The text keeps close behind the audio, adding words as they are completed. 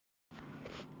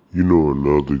You know,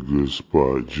 another good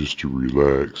spot just to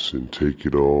relax and take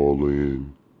it all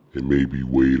in and maybe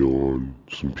wait on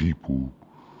some people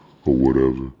or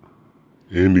whatever.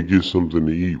 And to get something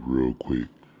to eat real quick.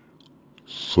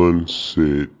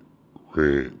 Sunset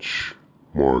Ranch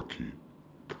Market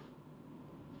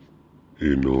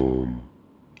in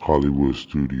Hollywood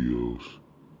Studios.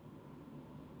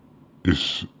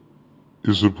 It's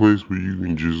it's a place where you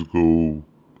can just go.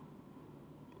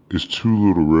 It's two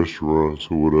little restaurants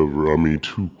or whatever. I mean,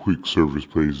 two quick service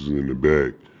places in the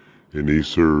back, and they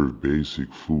serve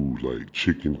basic food like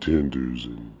chicken tenders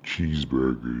and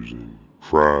cheeseburgers and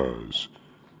fries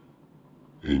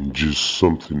and just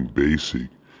something basic.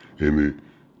 And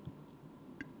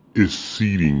it's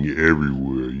seating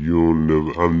everywhere.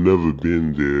 I've never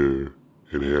been there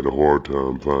and had a hard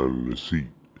time finding a seat.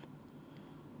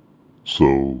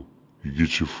 So you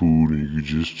get your food and you can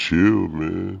just chill,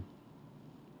 man.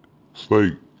 It's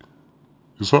like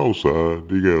it's outside.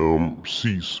 They got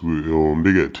seats with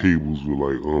they got tables with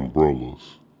like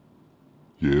umbrellas.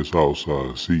 Yeah, it's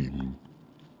outside seating.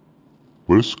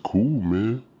 But it's cool,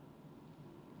 man.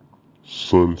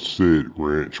 Sunset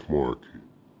Ranch Market.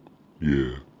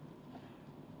 Yeah.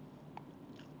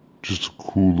 Just a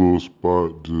cool little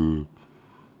spot to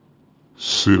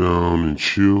sit down and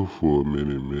chill for a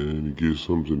minute, man, and get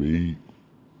something to eat.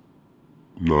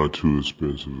 Not too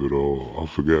expensive at all. I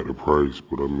forgot the price,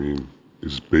 but I mean,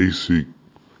 it's basic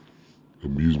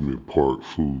amusement park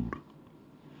food.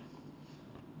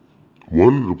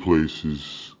 One of the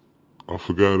places, I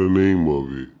forgot the name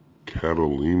of it,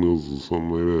 Catalina's or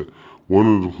something like that. One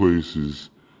of the places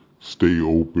stay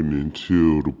open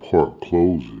until the park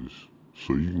closes.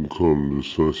 So you can come to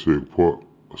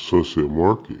Sunset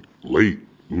Market late,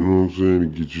 you know what I'm saying,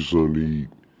 and get you something to eat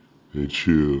and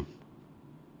chill.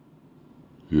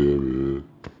 Yeah, man.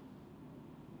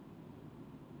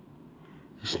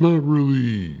 It's not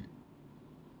really,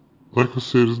 like I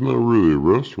said, it's not really a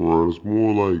restaurant. It's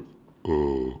more like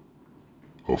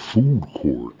a food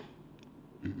court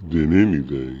than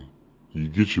anything. You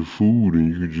get your food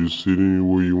and you can just sit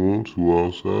anywhere you want to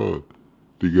outside.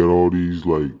 They got all these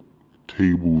like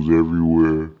tables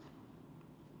everywhere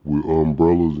with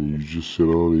umbrellas and you just sit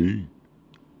down and eat.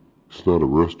 It's not a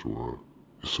restaurant.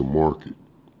 It's a market.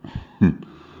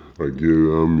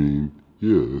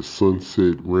 Yeah, it's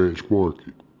Sunset Ranch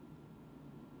Market.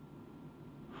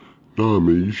 Nah,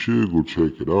 man, you should go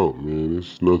check it out, man.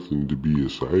 It's nothing to be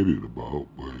excited about,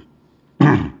 but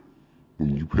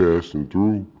when you passing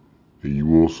through and you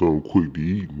want something quick to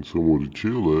eat and somewhere to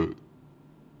chill at,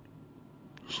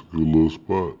 it's a good little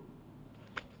spot.